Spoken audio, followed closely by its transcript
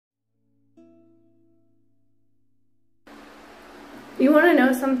You want to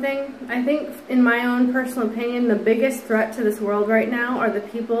know something? I think, in my own personal opinion, the biggest threat to this world right now are the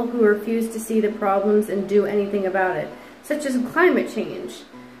people who refuse to see the problems and do anything about it, such as climate change.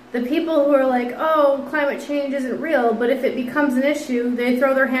 The people who are like, oh, climate change isn't real, but if it becomes an issue, they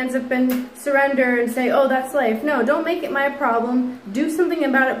throw their hands up and surrender and say, oh, that's life. No, don't make it my problem. Do something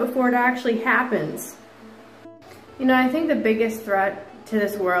about it before it actually happens. You know, I think the biggest threat to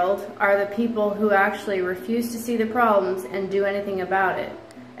this world are the people who actually refuse to see the problems and do anything about it.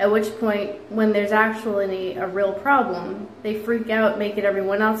 At which point, when there's actually a real problem, they freak out, make it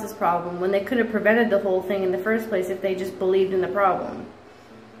everyone else's problem, when they could have prevented the whole thing in the first place if they just believed in the problem.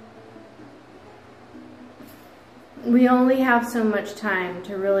 We only have so much time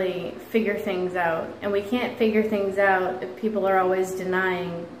to really figure things out, and we can't figure things out if people are always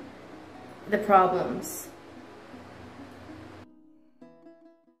denying the problems.